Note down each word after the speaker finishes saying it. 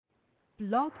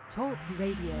Blog Talk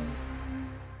Radio.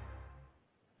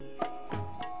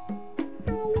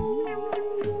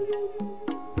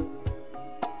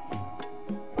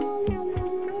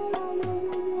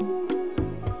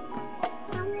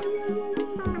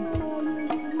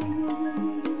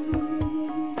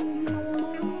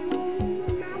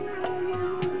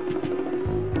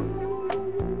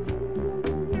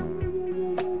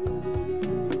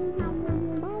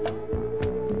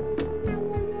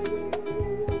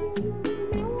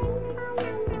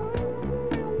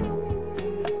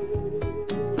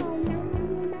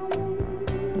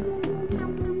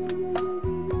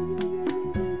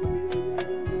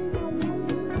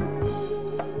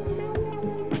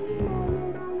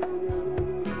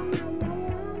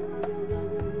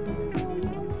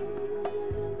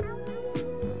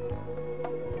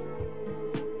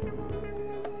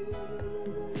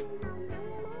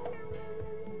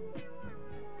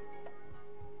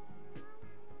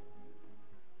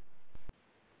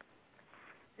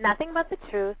 Nothing But the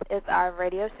Truth is our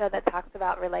radio show that talks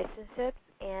about relationships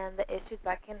and the issues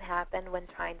that can happen when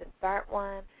trying to start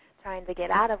one, trying to get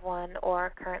out of one,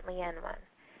 or currently in one.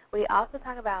 We also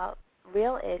talk about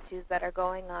real issues that are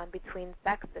going on between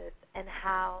sexes and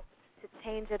how to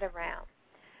change it around.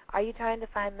 Are you trying to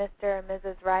find Mr. or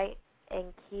Mrs. Right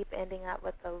and keep ending up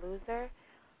with a loser?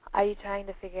 Are you trying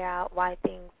to figure out why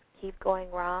things keep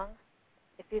going wrong?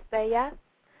 If you say yes,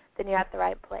 then you're at the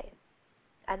right place.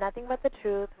 At Nothing But the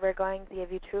Truth, we're going to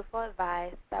give you truthful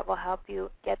advice that will help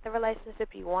you get the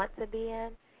relationship you want to be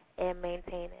in and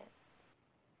maintain it.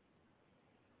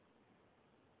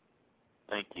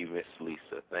 Thank you, Miss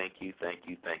Lisa. Thank you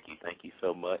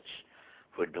so much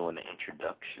for doing the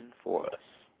introduction for us.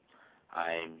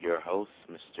 I am your host,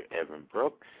 Mr. Evan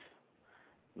Brooks.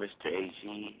 Mr.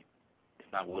 AG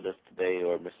is not with us today,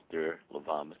 or Mr.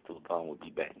 Levon. Mr. Levon will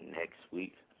be back next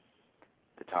week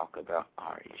to talk about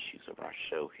our issues of our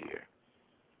show here.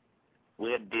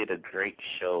 We did a great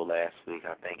show last week.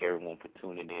 I thank everyone for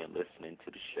tuning in, listening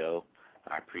to the show.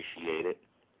 I appreciate it,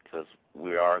 because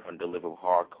we are going to deliver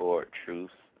hardcore truth,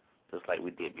 just like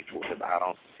we did before, because I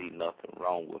don't see nothing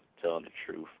wrong with telling the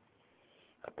truth.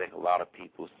 I think a lot of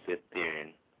people sit there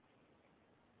and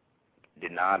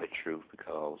deny the truth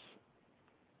because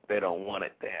they don't want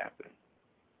it to happen.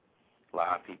 A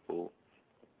lot of people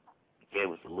gave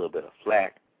us a little bit of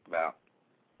flack about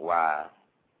why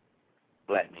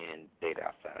black men date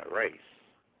outside of race.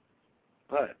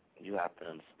 But you have to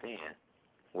understand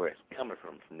where it's coming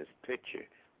from this picture.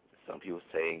 Some people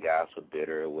saying guys were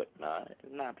bitter or whatnot.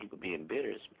 It's not people being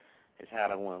bitter. It's how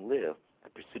they want to live. The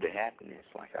pursuit of happiness,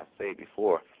 like I said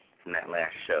before from that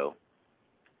last show.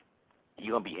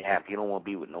 You're going to be happy. You don't want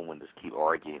to be with no one that's keep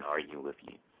arguing with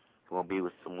you. You want to be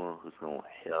with someone who's going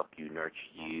to help you,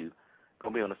 nurture you,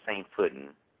 going to be on the same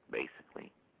footing,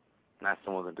 basically. Not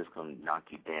someone that's just going to knock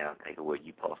you down, take it where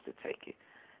you're supposed to take it.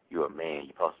 You're a man,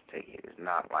 you're supposed to take it. It's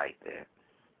not like that.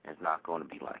 It's not going to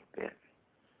be like that.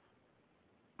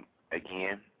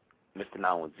 Again, Mr.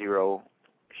 910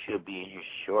 should be in here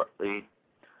shortly.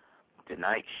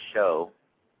 Tonight's show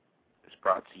is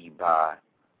brought to you by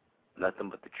Nothing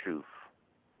But the Truth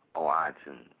on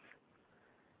iTunes.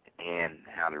 And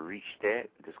how to reach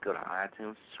that, just go to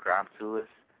iTunes, subscribe to us.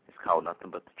 It's called Nothing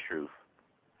But the Truth.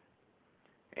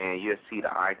 And you'll see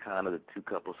the icon of the two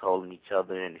couples holding each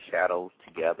other in the shadows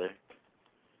together.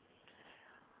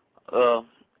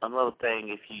 Another thing,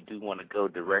 if you do want to go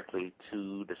directly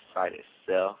to the site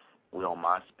itself, we're on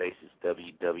MySpace. It's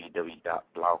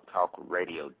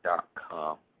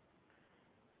www.blogtalkradio.com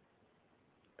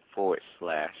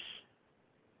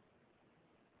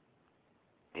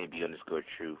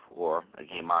 /NB_truth, or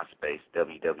again, MySpace,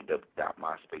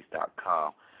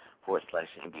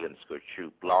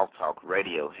 www.myspace.com/NB_truth. Blog Talk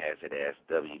Radio has it as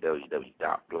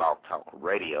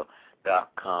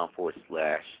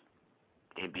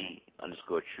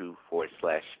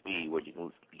www.blogtalkradio.com/NB_truth/B, where you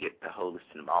can get the whole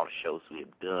list of all the shows we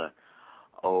have done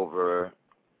over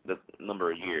the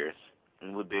number of years.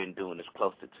 And we've been doing this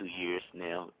close to 2 years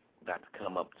now, about to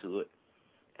come up to it.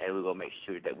 And we're going to make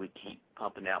sure that we keep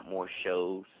pumping out more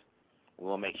shows. We're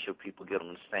going to make sure people get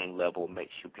on the same level, make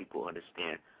sure people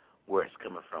understand where it's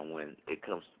coming from when it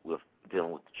comes with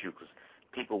dealing with the truth. Because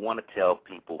people want to tell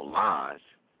people lies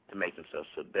to make themselves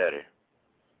feel better.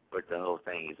 But the whole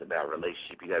thing is about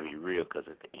relationship. You got to be real, because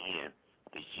at the end,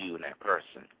 it's you and that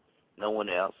person. No one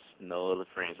else, no other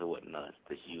friends or whatnot. It's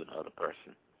just you and the other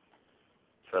person.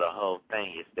 So the whole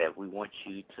thing is that we want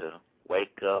you to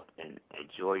wake up and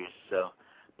enjoy yourself.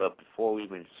 But before we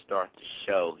even start the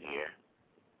show here,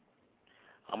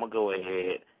 I'm going to go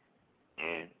ahead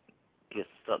and get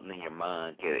something in your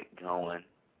mind, get it going.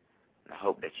 And I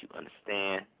hope that you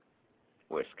understand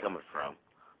where it's coming from.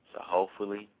 So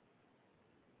hopefully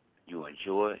you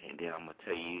enjoy it, and then I'm going to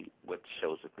tell you what the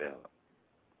show's about.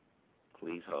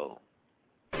 Please hold.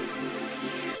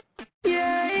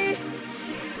 Yeah,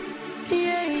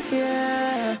 yeah,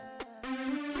 yeah.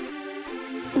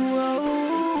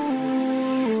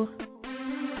 Whoa.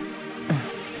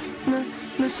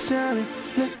 Shout it,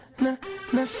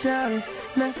 shout it,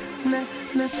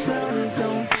 shout it,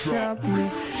 don't stop me.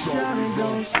 Shout it,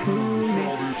 don't screw me.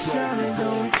 Shout it,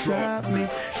 don't stop me.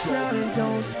 Shout it,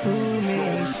 don't screw me.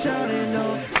 Shout it,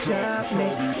 don't stop me.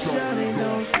 Shout it,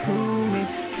 don't screw me.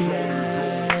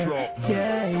 Yeah,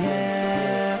 yeah,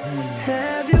 yeah.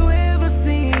 Have you ever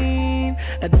seen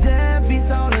a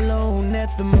deadbeat all alone at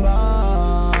the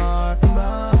bar?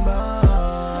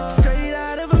 Straight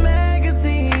out of a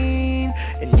magazine,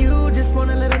 and you just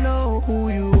wanna let her know who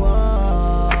you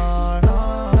are.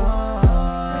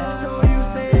 So you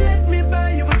say, let me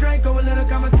buy you a drink or a little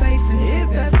conversation, if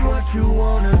that's what you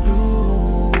wanna do.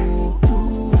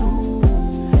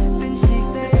 Then she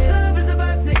said, love is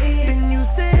about to end. Then you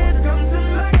said, come to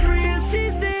my crib. She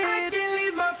said, I can't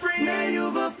leave my friend. Now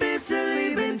you've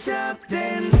officially been chopped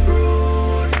and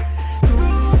screwed.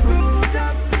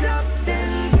 Chopped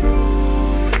and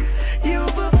screwed.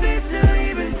 You've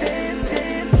officially been screwed.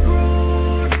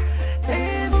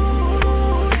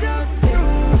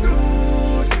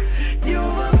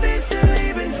 You've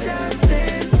officially been chopped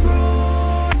and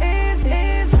screwed.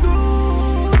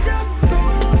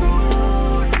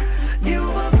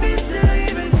 You've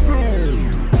officially been screwed.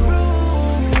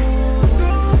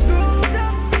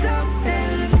 Chopped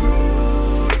and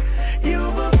screwed.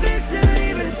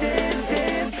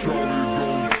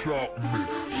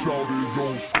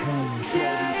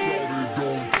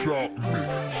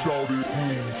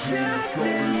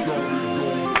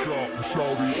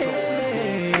 You've officially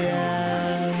been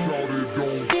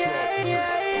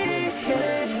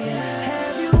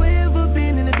Have you ever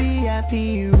been in the VIP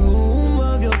room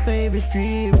of your favorite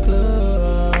strip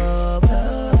club?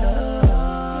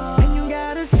 And you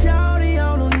got a shawty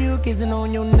all on you, kissing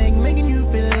on your neck, making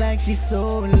you feel like she's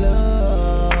so in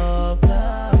love.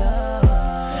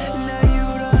 Now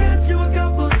you done got you a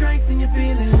couple drinks and you're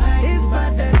feeling like it's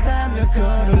about that time to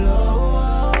cuddle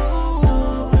up.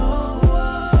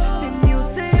 Then you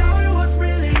say, oh, what's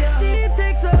really up? She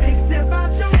takes a big step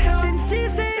out your cup. Then she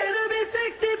said, it'll be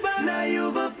sexy, but now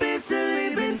you've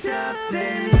officially been chopped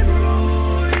and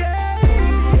screwed.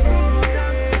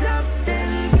 Chopped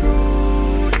and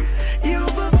screwed.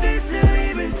 You've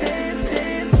officially been screwed.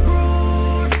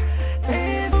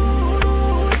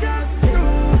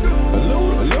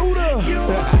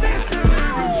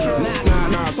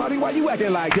 Shawty, why you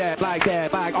acting like that? Like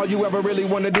all you ever really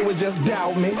wanna do is just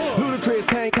doubt me. Ludacris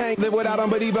can't live without him,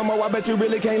 but even more, I bet you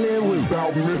really can't live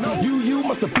without me. You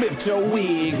must have flipped your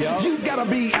wig. You gotta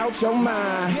be out your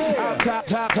mind. Out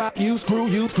top, you screw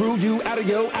you out of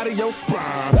your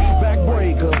spine.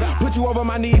 Backbreaker, put you over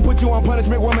my knee, put you on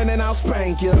punishment, woman, and I'll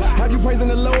spank you. Have you praising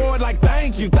the Lord like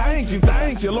thank you,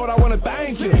 Lord, I wanna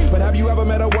thank you. But have you ever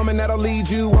met a woman that'll lead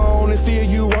you on and steer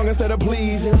you wrong instead of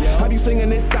pleasing? Have you singing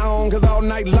this song, cause all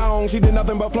night long she did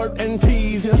nothing but flirt and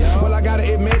tease you? Well, I gotta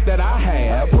admit that I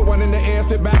have. Put one in the air,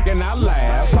 sit back and I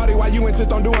laugh. Shawty, why you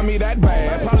insist on doing me that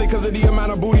bad? Probably cause of the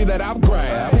amount of booty that I've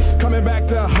grabbed. Coming back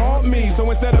to haunt me, so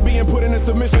instead of being put in a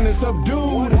submission and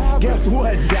subdued, guess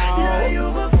what, dawg? Now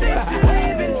you've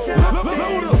officially been chopped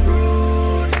and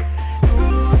screwed.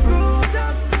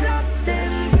 Chopped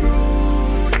and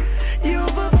screwed.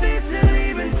 You've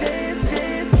officially been screwed.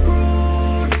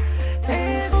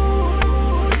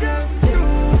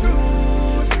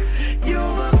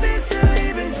 You've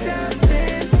officially been chopped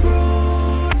and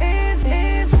screwed.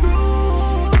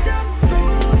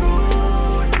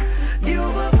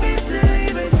 You've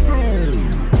officially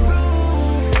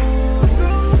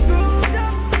been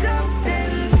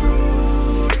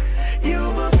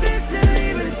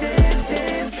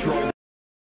screwed.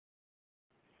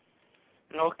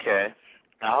 Okay,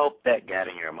 I hope that got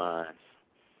in your minds.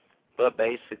 But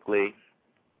basically,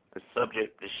 the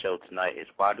subject of the show tonight is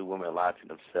why do women lie to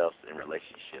themselves in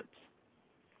relationships?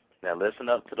 Now listen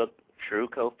up to the true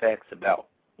cold facts about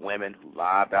women who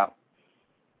lie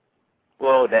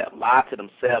to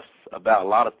themselves about a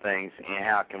lot of things and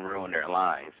how it can ruin their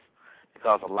lives.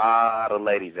 Because a lot of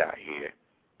ladies out here,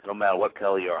 no matter what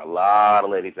color you are, a lot of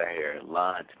ladies out here are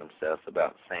lying to themselves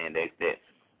about saying that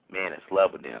man is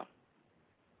loving them.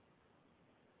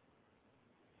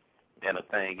 And the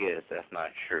thing is, that's not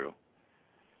true.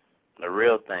 The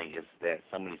real thing is that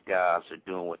some of these guys are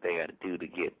doing what they got to do to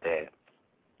get that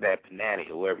panani,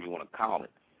 or whatever you want to call it.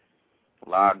 A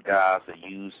lot of guys are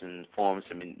using forms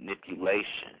of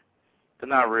manipulation they're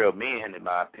not real men, in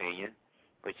my opinion.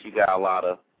 But you got a lot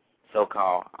of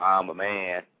so-called, I'm a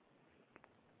man,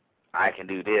 I can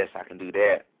do this, I can do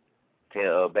that,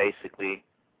 to basically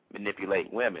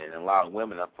manipulate women. And a lot of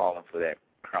women are falling for that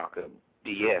crock of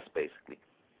BS, basically.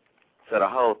 So the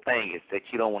whole thing is that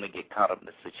you don't want to get caught up in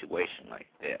a situation like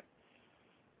that.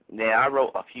 Now, I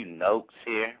wrote a few notes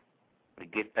here to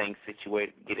get things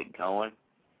situated, get it going.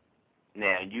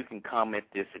 Now, you can comment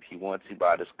this if you want to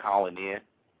by just calling in.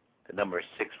 The number is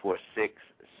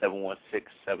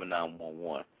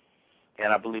 646-716-7911.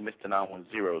 And I believe Mr.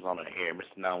 910 is on the air.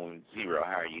 Mr. 910,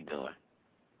 how are you doing?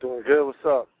 Doing good. What's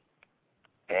up?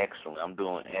 Excellent. I'm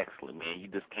doing excellent, man. You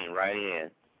just came right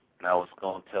in. And I was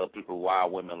going to tell people why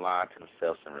women lie to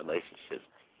themselves in relationships.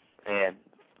 And,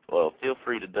 well, feel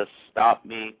free to just stop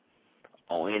me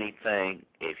on anything.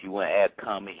 If you want to add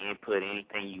comment, input,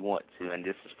 anything you want to. And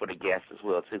this is for the guests as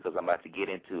well, too, because I'm about to get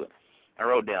into it. I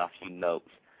wrote down a few notes.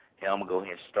 And I'm going to go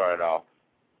ahead and start it off.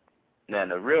 Now,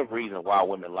 the real reason why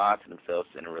women lie to themselves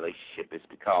in a relationship is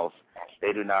because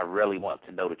they do not really want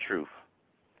to know the truth.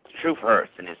 The truth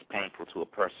hurts and is painful to a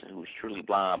person who is truly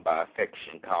blind by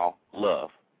affection called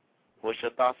love. What's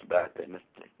your thoughts about that,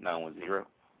 Mr. 910?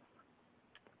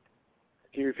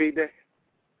 Can you repeat that?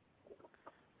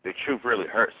 The truth really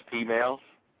hurts females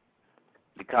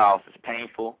because it's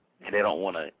painful and they don't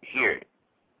want to hear it.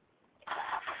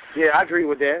 Yeah, I agree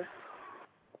with that.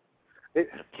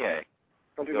 Okay.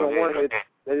 Some people don't want it.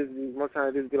 They just, most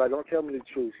times they just be like, don't tell me the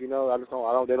truth, you know.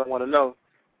 They don't want to know.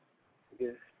 Yeah.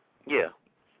 Yeah,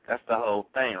 that's the whole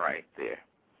thing right there.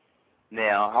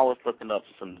 Now, I was looking up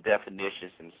some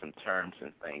definitions and some terms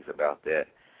and things about that.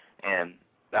 And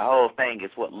the whole thing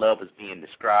is what love is being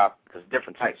described, because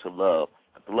different types of love.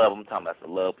 The love I'm talking about is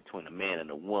the love between a man and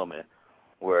a woman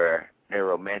where they're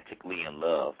romantically in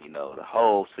love. You know, the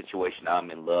whole situation,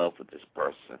 I'm in love with this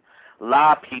person. A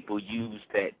lot of people use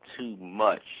that too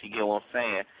much. You get what I'm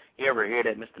saying? You ever hear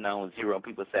that, Mr. 910?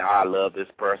 People say, I love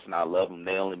this person, I love them.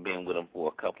 They only been with them for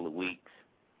a couple of weeks.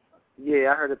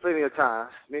 Yeah, I heard it plenty of times.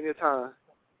 Many a time.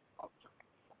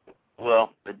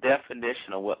 Well, the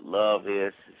definition of what love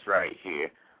is right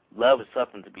here. Love is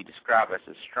something to be described as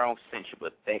a strong sense of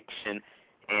affection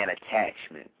and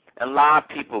attachment. A lot of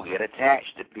people get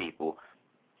attached to people.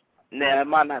 Now, it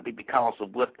might not be because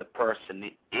of what the person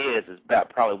is. It's about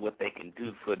probably what they can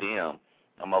do for them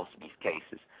in most of these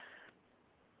cases.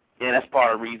 And that's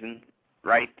part of the reason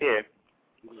right there.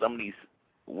 Some of these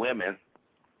women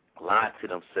lie to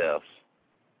themselves.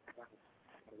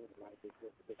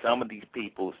 Some of these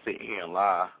people sit here and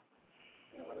lie.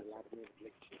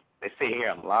 They sit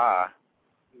here and lie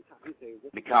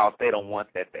because they don't want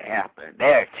that to happen.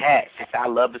 They're attached. They say, I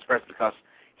love this person because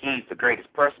he's the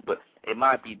greatest person, but it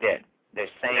might be that they're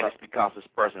saying it's because this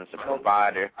person is a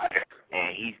provider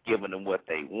and he's giving them what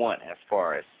they want as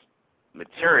far as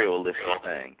materialistic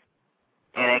things.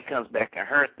 And it comes back and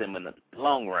hurt them in the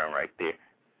long run right there.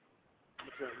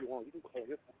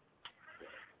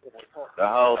 The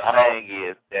whole thing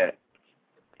is that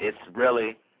it's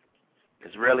really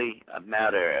a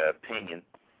matter of opinion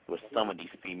with some of these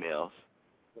females.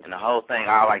 And the whole thing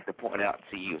I like to point out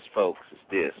to you as folks is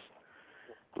this.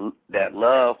 That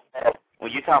love,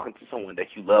 when you're talking to someone that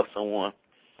you love someone,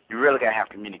 you really got to have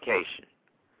communication.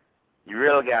 You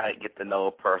really got to get to know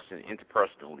a person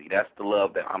interpersonally. That's the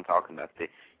love that I'm talking about there.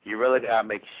 You really got to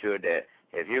make sure that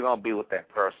if you're going to be with that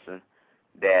person,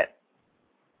 that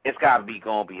it's got to be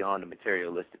going beyond the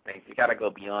materialistic things. It's got to go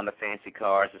beyond the fancy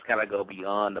cars. It's got to go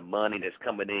beyond the money that's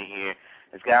coming in here.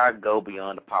 It's got to go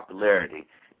beyond the popularity,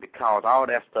 because all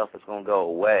that stuff is going to go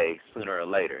away sooner or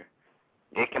later.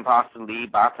 It can possibly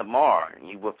leave by tomorrow, and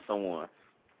you with someone.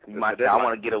 You might say, I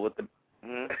want to get it with the...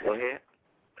 Go ahead.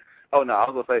 Oh, no, I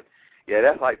was going to say, yeah,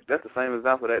 that's the same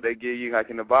example that they give you, like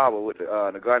in the Bible with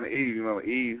the Garden of Eve. You remember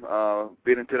Eve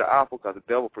bit into the apple because the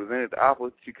devil presented the apple.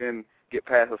 She couldn't get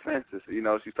past her senses. You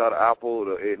know, she saw the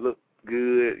apple, it looked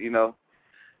good, you know,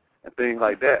 and things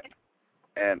like that.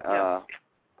 And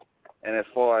and as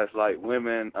far as like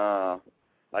women,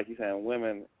 like you saying,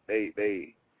 women they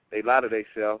lie to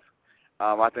themselves.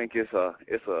 I think it's a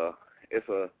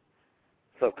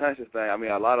subconscious thing. I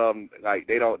mean, a lot of them, like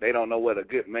they don't know what a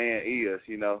good man is.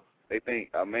 You know, they think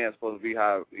a man's supposed to be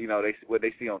how, you know, what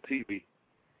they see on TV.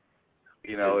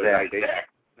 You know, exactly.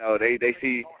 Like they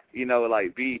see, you know,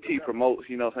 like BET promotes,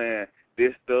 you know what I'm saying,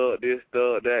 this thug,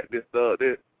 that, this thug,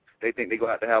 this. They think they're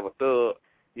going to have a thug,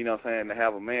 you know what I'm saying, to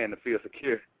have a man to feel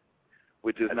secure,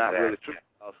 which is not really true.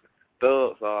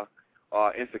 Thugs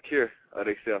are insecure of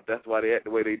themselves. That's why they act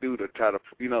the way they do, to try to,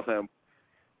 you know what I'm saying,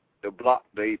 to block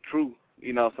their true,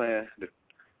 you know what I'm saying,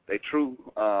 their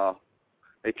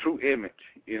true image,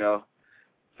 you know.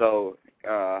 So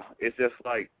it's just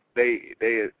like they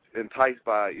enticed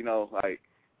by, you know, like,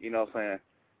 you know what I'm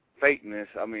saying, fakeness.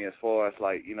 I mean, as far as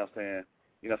like, you know what I'm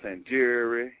saying,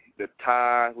 jewelry, the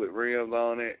tie with rims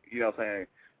on it, you know what I'm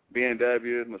saying,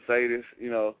 BMWs, Mercedes, you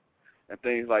know, and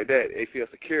things like that. They feel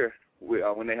secure with,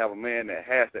 when they have a man that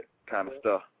has that kind of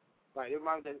stuff. Right. It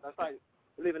reminds me, that's like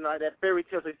living like that fairy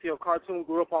tale they see a cartoon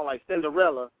grew up on, like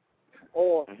Cinderella,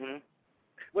 or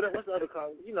what's the other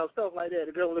kind, you know, stuff like that.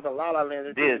 The girl live in La La Land,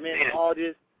 and man, all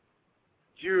this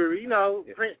jewelry, you know,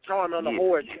 Prince Charming on the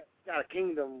horse, got a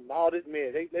kingdom, all this,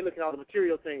 man. They look at all the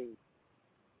material things.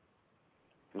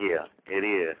 Yeah, it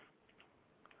is.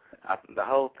 The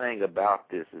whole thing about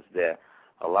this is that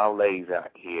a lot of ladies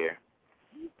out here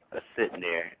are sitting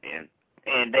there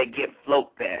and they get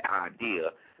float that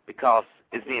idea because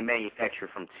it's being manufactured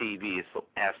from TV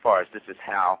as far as this is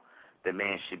how the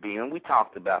man should be. And we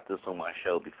talked about this on my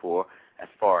show before as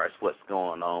far as what's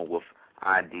going on with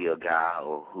ideal guy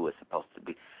or who it's supposed to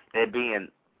be. They're being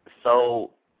sold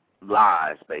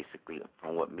lies, basically,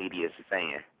 from what media is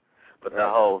saying. But the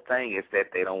whole thing is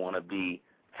that they don't want to be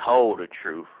told the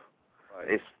truth.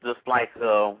 Right. It's just like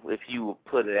if you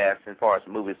put it as far as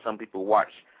movies, some people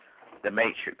watch the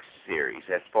Matrix series.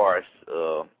 As far as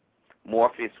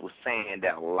Morpheus was saying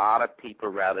that a lot of people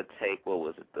rather take,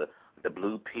 the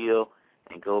blue pill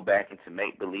and go back into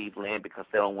make-believe land because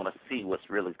they don't want to see what's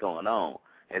really going on,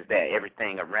 is that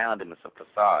everything around them is a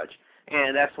facade.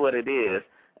 And that's what it is.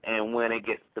 And when it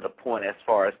gets to the point as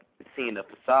far as seeing the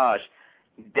facade,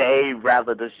 they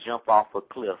rather just jump off a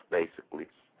cliff, basically.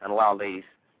 And a lot of ladies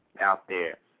out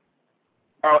there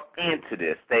are into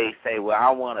this. They say, well, I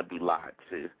want to be lied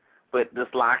to. But this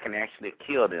lie can actually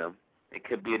kill them. It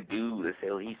could be a dude that say,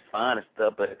 well, he's fine and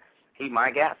stuff, but he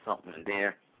might got something. And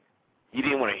then you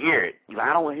didn't want to hear it. You're like,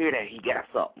 I don't want to hear that he got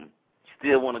something. You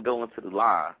still want to go into the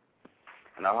lie.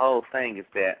 And the whole thing is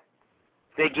that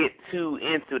they get too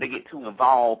into it. They get too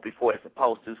involved before they're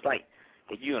supposed to. It's like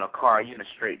if you're in a car, you're in a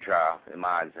straight drive, in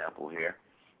my example here.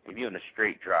 If you're in a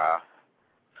straight drive,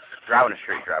 driving a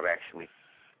straight drive, actually,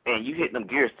 and you hit them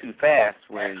gears too fast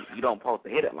when you don't supposed to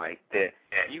hit it like that,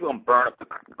 you're going to burn up the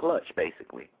clutch,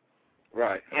 basically.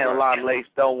 Right. And a lot of ladies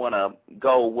don't want to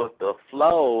go with the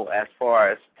flow as far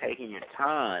as taking your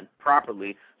time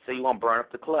properly, so you won't burn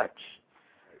up the clutch.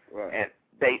 Right. And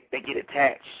they get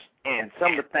attached. And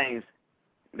some of the things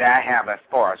that I have as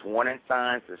far as warning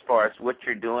signs, as far as what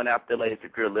you're doing out there, ladies,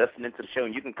 if you're listening to the show,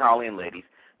 and you can call in, ladies.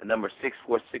 The number is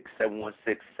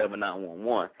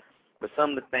 646-716-7911. But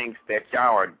some of the things that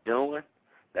y'all are doing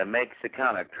that makes it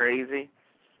kind of crazy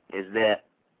is that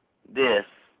this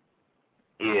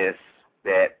is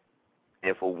that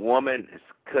if a woman is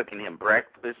cooking him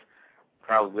breakfast,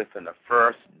 probably within the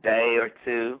first day or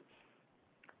two,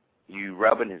 you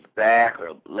rubbing his back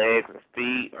or legs or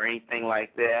feet or anything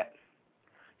like that,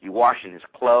 you washing his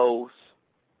clothes,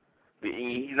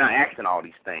 he's not asking all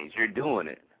these things. You're doing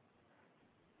it.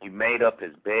 You made up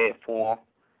his bed for him.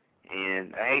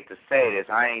 And I hate to say this,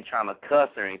 I ain't trying to cuss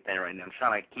or anything right now. I'm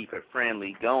trying to keep it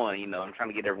friendly going, you know. I'm trying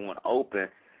to get everyone open.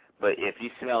 But if you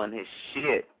smelling his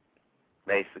shit,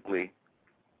 basically,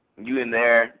 you in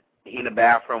there, he in the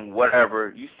bathroom,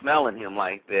 whatever, you smelling him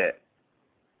like that,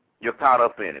 you're caught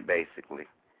up in it, basically.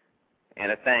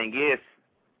 And the thing is,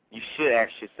 you should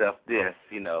ask yourself this,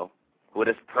 you know, with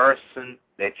this person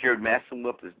that you're messing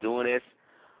with is doing this,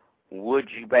 would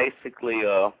you basically,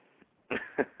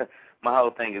 my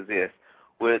whole thing is this,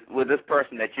 with this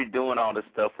person that you're doing all this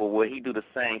stuff for, will he do the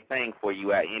same thing for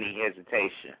you at any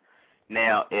hesitation?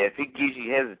 Now, if he gives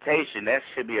you hesitation, that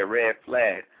should be a red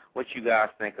flag. What you guys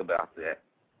think about that?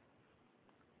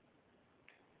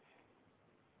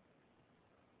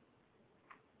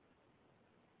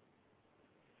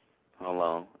 Hold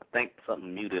on. I think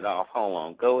something muted off. Hold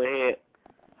on. Go ahead.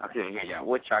 I couldn't hear y'all.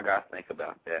 What y'all guys think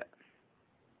about that?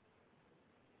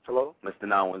 Hello? Mr.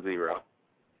 910.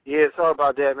 Yeah, sorry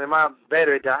about that, man. My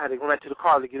battery died. I had to go back to the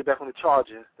car to get it back on the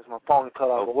charger. That's my phone cut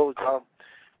off. But what was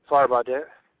sorry about that.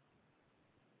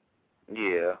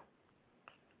 Yeah.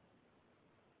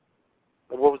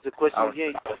 What was the question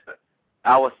again?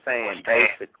 I was saying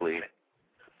basically,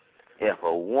 if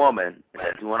a woman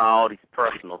is doing all these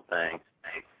personal things,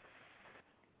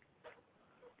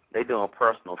 they doing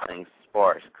personal things as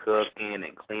far as cooking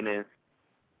and cleaning,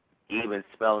 even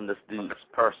smelling this dude's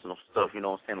personal stuff, you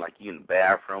know what I'm saying, like you in the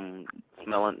bathroom,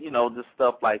 smelling, you know, just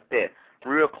stuff like that.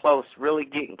 Real close, really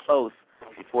getting close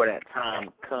before that time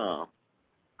comes.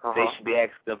 They should be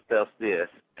asking themselves this,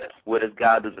 would this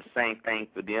guy do the same thing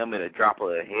for them in a drop of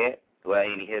a hat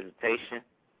without any hesitation?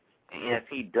 And if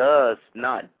he does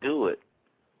not do it,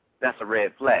 that's a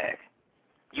red flag.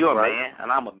 You're a man,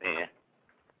 and I'm a man.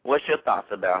 What's your thoughts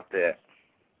about that?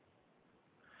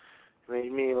 I mean,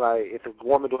 you mean like if a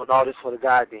woman doing all this for the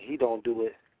guy, then he don't do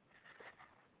it?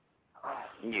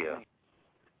 Yeah.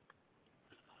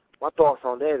 My thoughts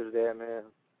on that is that, man,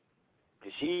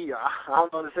 she, I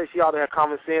don't know to say, she ought to have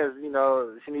common sense, you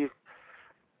know. She needs,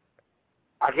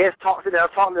 I guess, talk to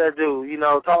that dude, you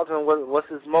know, talk to him what's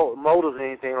his motives or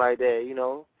anything like that, you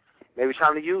know. Maybe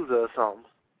trying to use her or something.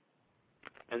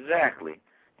 Exactly.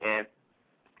 And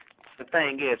the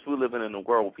thing is, we're living in a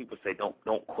world where people say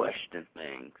don't question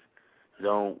things.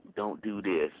 Don't do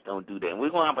this, don't do that. And we're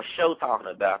going to have a show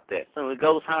talking about that. So it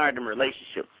goes hard in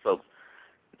relationships, folks.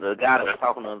 The guy that was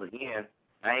talking on the other end,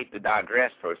 I hate to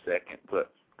digress for a second,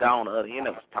 but the guy on the other end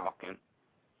that was talking,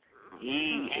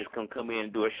 he is going to come in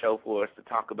and do a show for us to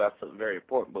talk about something very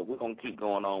important, but we're going to keep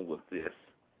going on with this.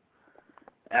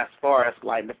 As far as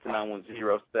like Mr.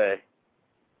 910 say,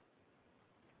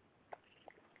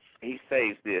 he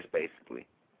says this basically.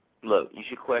 Look, you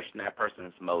should question that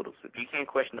person's motives. If you can't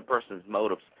question the person's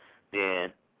motives,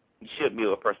 then you should be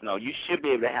able to person. No, you should be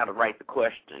able to have the right to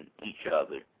question each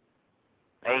other.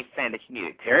 I ain't saying that you need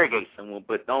to interrogate someone,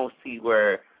 but don't see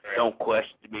where don't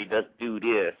question me, just do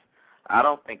this. I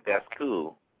don't think that's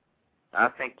cool. I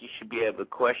think you should be able to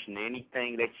question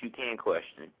anything that you can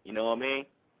question. You know what I mean?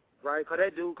 Right, because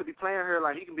that dude could be playing her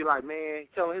like, he can be like, man,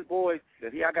 telling his boys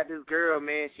that, yeah, I got this girl,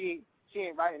 man, she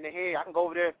ain't right in the head. I can go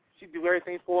over there. She do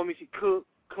everything for me. She cook,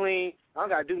 clean. I don't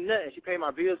got to do nothing. She pay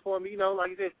my bills for me. You know, like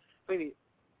you said, clean.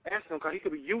 Ask him because he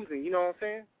could be using, you know what I'm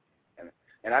saying?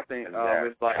 And I think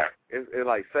it's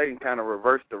like Satan kind of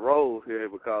reversed the roles here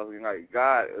because, you know, like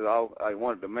God is all, like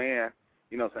wanted the man,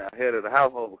 you know what I'm saying, head of the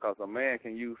household because a man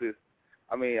can use his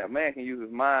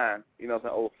mind, you know what I'm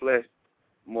saying, over flesh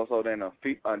more so than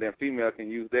female can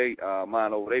use their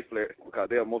mind over their flesh because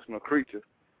they're emotional creatures.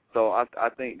 So I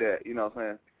think that, you know what I'm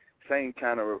saying, Satan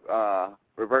kind of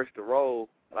reversed the role,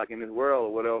 like in this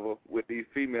world or whatever, with these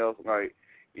females. Like,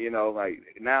 you know, like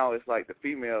now it's like the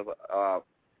females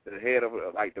the head of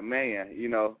like the man, you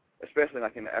know, especially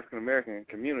like in the African American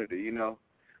community, you know,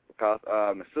 because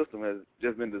the system has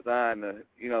just been designed to,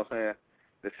 you know what I'm saying,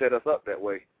 to set us up that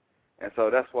way. And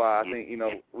so that's why I think, you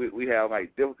know, we have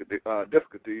like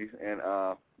difficulties in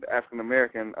the African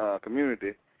American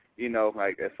community, you know,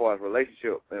 like as far as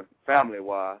relationship and family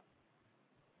wise.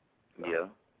 Yeah,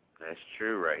 that's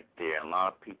true right there. A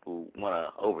lot of people want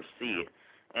to oversee it.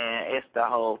 And it's the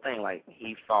whole thing, like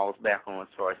he falls back on as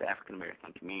far as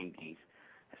African-American communities,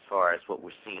 as far as what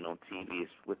we're seeing on TV is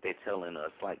what they're telling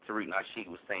us. Like Tariq Nasheed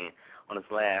was saying on his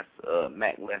last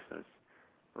Mac Lessons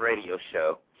radio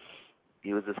show,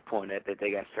 he was just pointing out that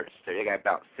they got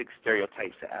about 6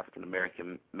 stereotypes of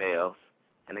African-American males,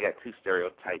 and they got 2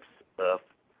 stereotypes of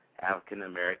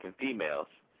African-American females.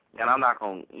 And I'm not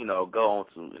going to, you know, go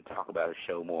on to talk about the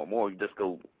show more and more. You just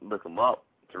go look them up,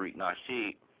 Tariq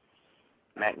Nasheed,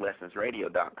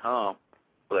 MacLessonsRadio.com.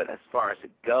 But as far as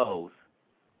it goes,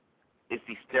 it's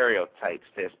these stereotypes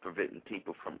that's preventing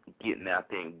people from getting out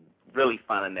there and really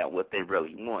finding out what they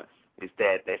really want. It's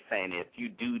that they're saying if you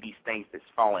do these things that's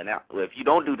falling out, well, if you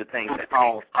don't do the things that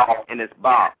fall in this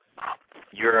box,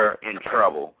 you're in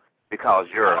trouble because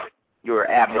you're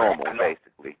abnormal,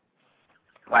 basically.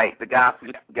 Like the guys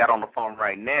we got on the phone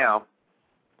right now,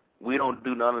 we don't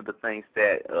do none of the things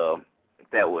that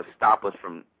would stop us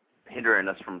from hindering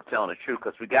us from telling the truth,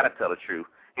 because we got to tell the truth.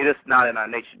 It is not in our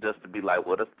nature just to be like,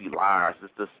 well, let's be liars.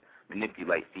 Let's just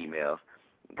manipulate females.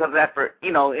 Because after,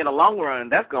 you know, in the long run,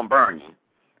 that's going to burn you.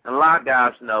 And a lot of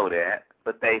guys know that,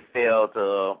 but they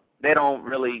they don't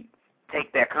really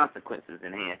take their consequences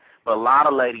in hand. But a lot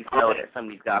of ladies know that some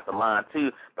of these guys are lying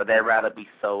too, but they'd rather be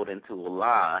sold into a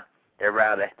lie. They'd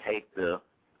rather take the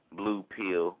blue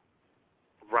pill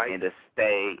and to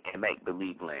stay and make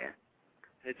believe land.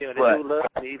 But, dude loves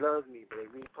me, he loves me, but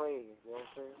he's playing, you know what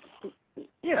I'm saying?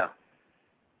 Yeah.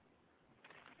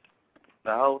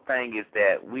 The whole thing is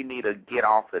that we need to get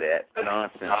off of that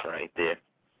nonsense right there.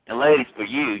 And ladies, for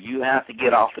you have to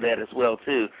get off of that as well,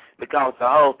 too, because the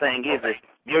whole thing is that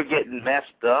you're getting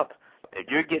messed up, if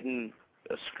you're getting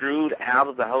screwed out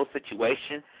of the whole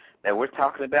situation that we're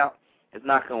talking about, it's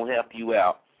not going to help you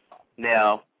out.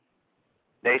 Now,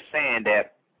 they're saying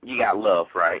that you got love,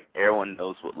 right? Everyone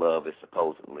knows what love is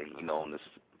supposedly, you know, on this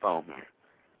phone here.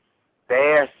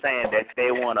 They're saying that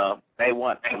they want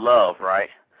love, right?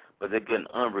 But they're getting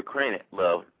unrequited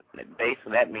love.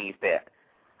 Basically, that means that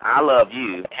I love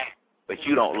you, but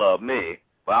you don't love me.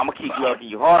 But I'm going to keep loving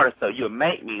you harder so you'll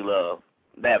make me love,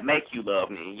 that make you love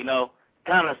me, you know?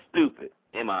 Kind of stupid,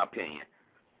 in my opinion.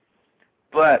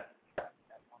 But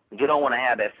you don't want to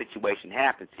have that situation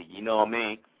happen to you, you know what I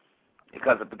mean?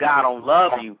 Because if the guy don't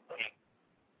love you,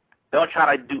 Don't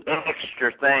try to do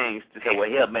extra things to say, well,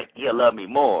 he'll love me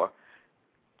more.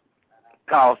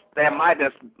 Because that might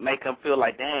just make him feel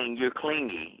like, dang, you're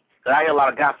clingy. Because I hear a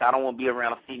lot of guys say, I don't want to be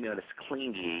around a female that's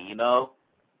clingy, you know.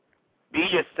 Be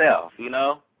yourself, you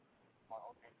know.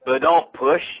 But don't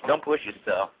push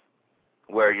yourself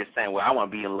where you're saying, well, I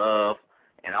want to be in love,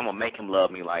 and I'm going to make him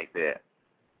love me like that.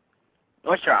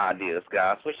 What's your ideas,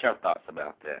 guys? What's your thoughts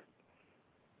about that?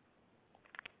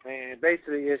 Man,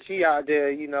 basically, if she out there,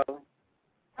 you know.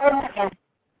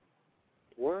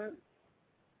 What?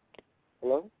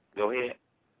 Hello? Go ahead.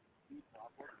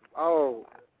 Oh,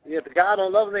 yeah, the guy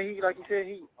don't love her. He, like you said,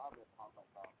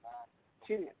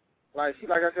 like I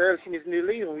said earlier, she needs to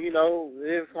leave him. You know,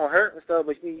 it's gonna hurt and stuff,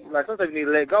 but sometimes you need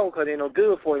to let go because it ain't no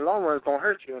good for you. Long run, it's gonna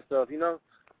hurt you and stuff. You know.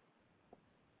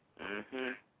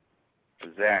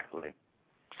 Exactly.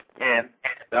 And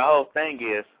the whole thing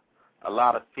is, a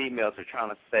lot of females are trying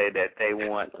to say that they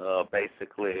want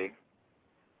basically,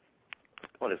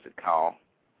 what is it called?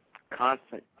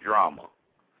 Constant drama.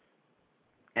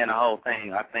 And the whole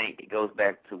thing, I think it goes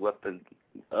back to what the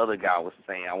other guy was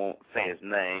saying. I won't say his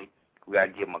name. We got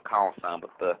to give him a call sign.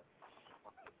 But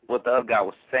what the other guy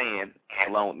was saying,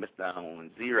 along with Mr.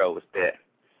 Zero, is that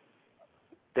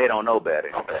they don't know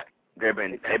better. They've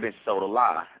been sold a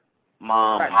lie.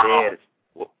 Mom and dad,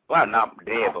 well, not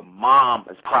dad, but mom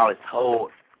has probably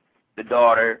told the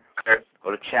daughter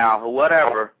or the child or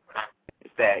whatever,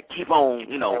 is that keep on,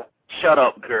 you know, shut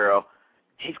up, girl.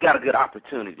 He's got a good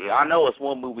opportunity. I know it's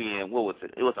one movie in, what was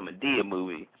it? It was a Madea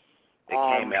movie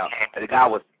that came out. The guy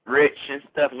was rich and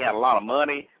stuff. He had a lot of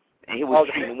money, and he was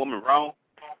treating a woman wrong.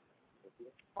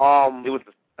 It was,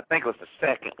 I think it was the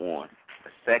second one.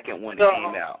 The second one that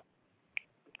came out.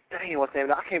 Dang, what's that?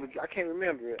 I can't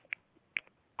remember it.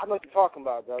 I know what you're talking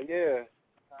about, though. Yeah.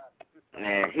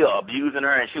 And he was abusing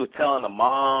her, and she was telling the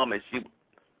mom, and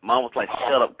mom was like,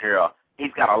 "Shut up, girl.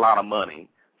 He's got a lot of money."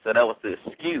 So that was the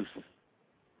excuse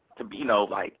to be, you know,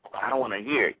 like, I don't want to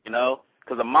hear it, you know,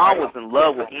 because the mom was in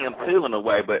love with him too in a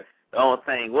way, but the only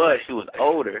thing was she was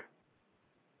older,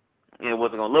 and it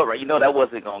wasn't gonna look right. You know, that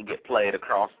wasn't gonna get played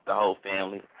across the whole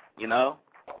family, you know.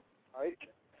 Right.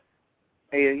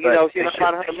 Hey, you know, she's not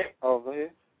trying to. Oh, go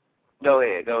ahead. Go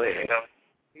ahead.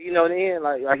 You know, in the end,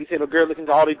 like you said, the girl looking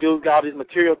to all these dudes, got all this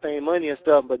material thing, money and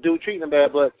stuff, but dude treating her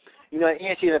bad. But, you know, in the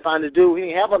end, she didn't find the dude. He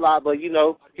didn't have a lot, but, you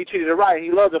know, he treated her right.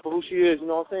 He loves her for who she is, you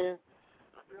know what I'm saying?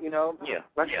 You know? Yeah.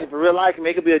 Like I said, for real life,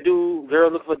 it could be a dude, girl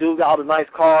looking for a dude, got all the nice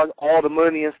cars, all the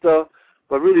money and stuff.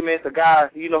 But really, man, it's a guy,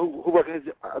 you know, who working his,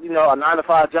 you know, a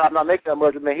 9-to-5 job, not making that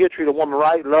much, man, he'll treat a woman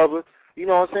right, love her, you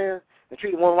know what I'm saying? And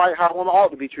treat a woman right how a woman ought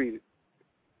to be treated.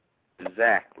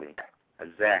 Exactly.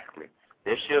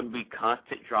 There shouldn't be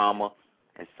constant drama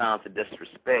and signs of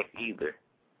disrespect either.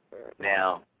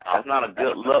 Now, that's not a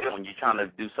good look when you're trying to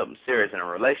do something serious in a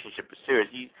relationship. It's serious.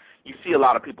 You see a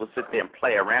lot of people sit there and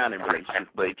play around in relationships,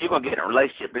 but if you're going to get in a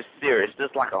relationship, it's serious.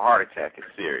 Just like a heart attack,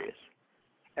 it's serious.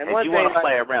 And if you want to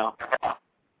play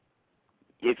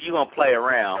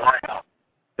around,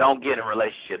 don't get in a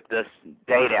relationship. Just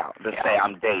date out. Just say,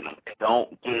 I'm dating.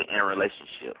 Don't get in a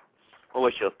relationship.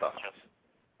 What's your thoughts?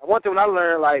 One thing when I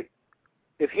learned, like,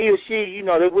 if he or she, you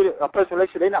know, they're with a person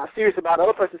relationship, they're not serious about it, the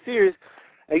other person serious,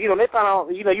 and, you know, they find out,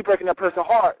 you know, you breaking that person's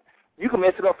heart, you can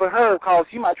mess it up for her because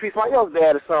she might treat somebody else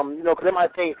bad or something, you know, because they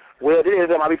might think, well,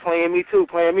 they might be playing me too,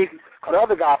 because the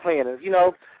other guy playing us, you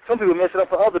know. Some people mess it up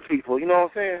for other people, you know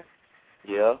what I'm saying?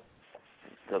 Yeah,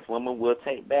 because women will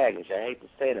take baggage. I hate to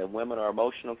say that. Women are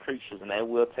emotional creatures, and they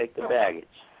will take the baggage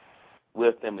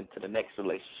with them into the next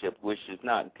relationship, which is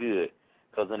not good.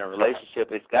 Because in a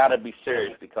relationship, it's got to be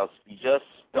serious, because if you just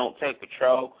don't take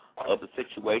control of the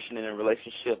situation in a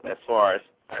relationship as far as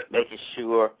making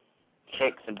sure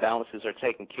checks and balances are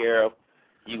taken care of,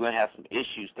 you're going to have some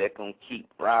issues that going to keep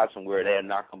rising where they're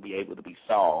not going to be able to be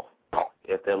solved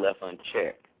if they're left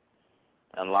unchecked.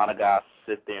 And a lot of guys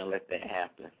sit there and let that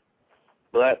happen.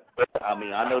 But, I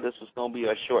mean, I know this was going to be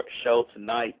a short show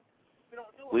tonight.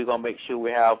 We're going to make sure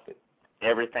we have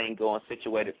everything going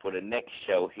situated for the next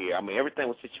show here. I mean, everything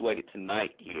was situated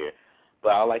tonight here.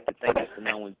 But I'd like to thank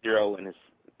Mr. Zero and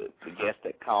the guest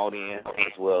that called in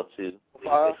as well, too.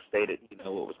 They stated, you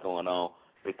know, what was going on.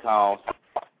 Because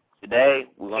today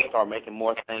we're going to start making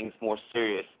more things more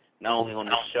serious, not only on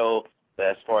the show, but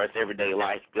as far as everyday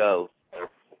life goes.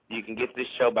 You can get this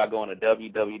show by going to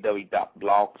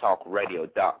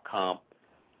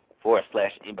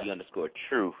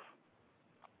www.blogtalkradio.com/MB_truth.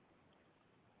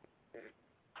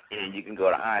 And you can go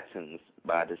to iTunes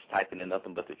by just typing in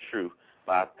nothing but the truth.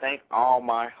 But I thank all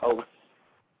my hosts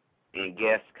and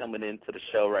guests coming into the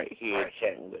show right here,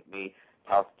 chatting with me,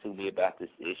 talking to me about this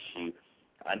issue.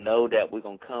 I know that we're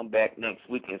going to come back next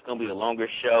week, and it's going to be a longer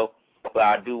show, but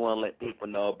I do want to let people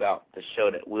know about the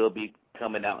show that will be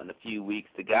coming out in a few weeks.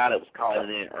 The guy that was calling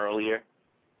in earlier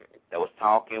that was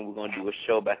talking, we're going to do a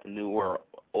show about the New World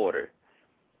Order.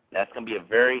 That's going to be a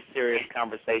very serious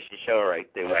conversation show right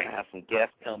there. We're going to have some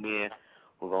guests come in.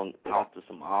 We're going to talk to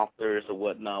some authors or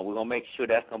whatnot. We're going to make sure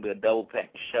that's going to be a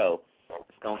double-packed show.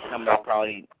 It's going to come out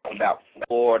probably about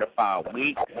 4 to 5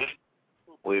 weeks.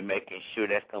 We're making sure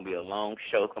that's going to be a long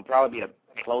show. It's going to probably be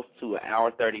close to an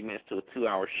hour, 30 minutes to a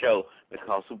 2-hour show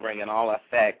because we're bringing all our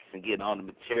facts and getting all the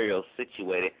materials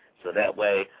situated so that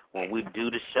way when we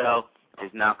do the show,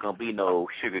 there's not going to be no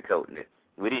sugarcoating it.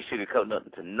 We didn't sugarcoat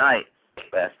nothing tonight,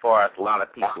 but as far as a lot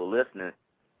of people listening,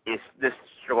 it's just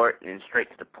short and straight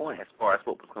to the point as far as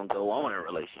what was going to go on in a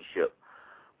relationship.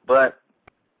 But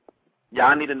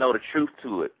y'all need to know the truth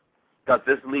to it because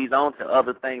this leads on to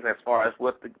other things as far as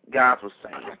what the guys were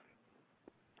saying.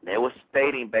 They were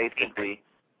stating basically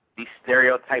these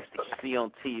stereotypes that you see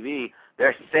on TV,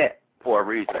 they're set for a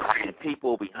reason. And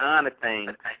people behind the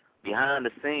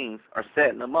scenes, are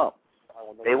setting them up.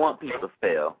 They want people to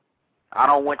fail. I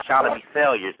don't want y'all to be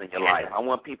failures in your life. I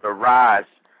want people to rise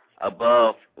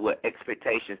above what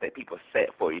expectations that people set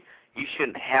for you. You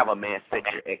shouldn't have a man set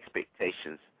your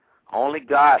expectations. Only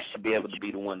God should be able to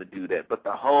be the one to do that. But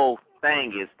the whole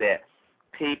thing is that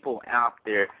people out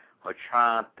there are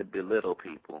trying to belittle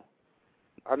people.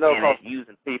 I know. And it's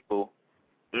using people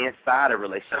inside of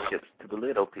relationships to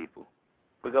belittle people.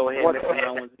 But go ahead, Mr.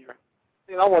 910.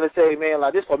 I want to say, man,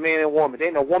 like this for man and woman. There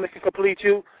ain't no woman can complete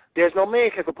you. There's no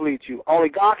man can complete you. Only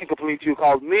God can complete you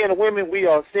because men and women, we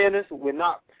are sinners. We're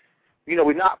not,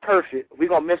 we're not perfect. We're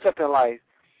going to mess up in life.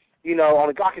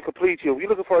 Only God can complete you. If you're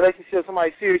looking for a relationship,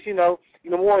 somebody serious, you got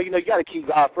to keep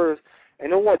God first.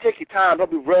 And don't want to take your time.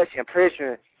 Don't be rushing and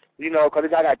pressuring, because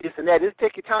I got this and that. Just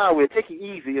take your time with it. Take it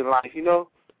easy in life,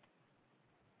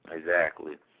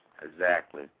 Exactly.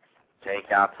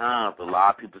 Take our time. A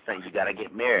lot of people saying you got to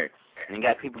get married. And you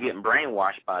got people getting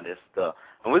brainwashed by this stuff.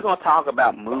 And we're going to talk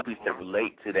about movies that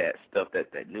relate to that stuff,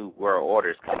 that New World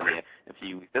Order is coming in a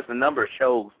few weeks. There's a number of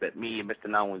shows that me and Mr.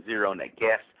 910 and that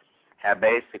guests have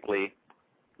basically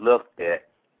looked at.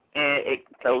 And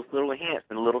those little hints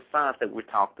and little signs that we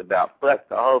talked about. But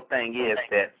the whole thing is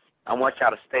that I want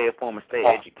y'all to stay informed and stay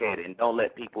educated and don't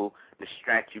let people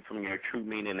distract you from your true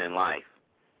meaning in life.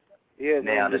 Yeah.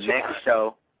 Now, the next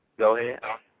show, go ahead.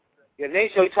 Yeah,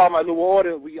 next show you talking about New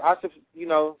Order. I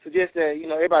suggest that,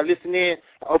 everybody listen in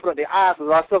and open up their eyes. There's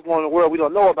a lot of stuff going on in the world we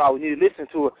don't know about. We need to listen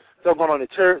to it. Stuff going on in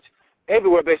the church,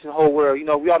 everywhere based in the whole world. We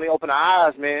all need to open our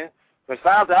eyes, man. The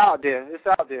signs are out there. It's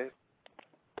out there.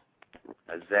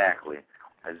 Exactly.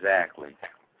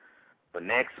 But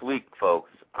next week, folks,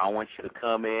 I want you to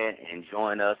come in and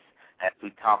join us as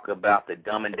we talk about the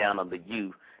dumbing down of the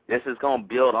youth. This is going to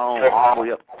build on all the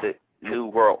way up to the New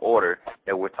World Order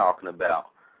that we're talking about.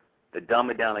 The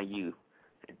dumbing down of youth.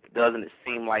 Doesn't it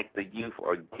seem like the youth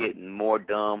are getting more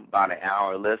dumb by the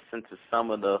hour? Listen to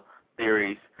some of the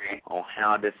theories on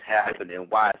how this happened and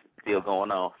why it's still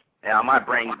going on. Now, I might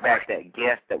bring back that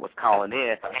guest that was calling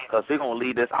in because we're going to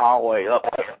lead this all the way up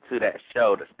to that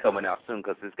show that's coming out soon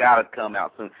because it's got to come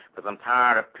out soon because I'm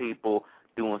tired of people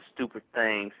doing stupid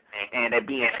things and they're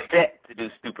being set to do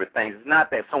stupid things. It's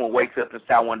not that someone wakes up and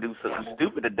says, I want to do something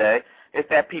stupid today. It's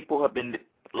that people have been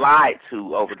lied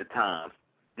to over the time,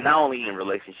 not only in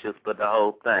relationships, but the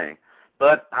whole thing.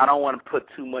 But I don't want to put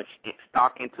too much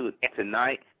stock into it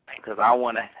tonight because I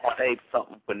want to save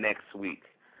something for next week.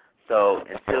 So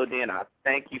until then, I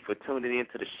thank you for tuning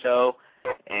into the show,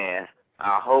 and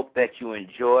I hope that you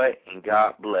enjoy, and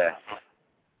God bless.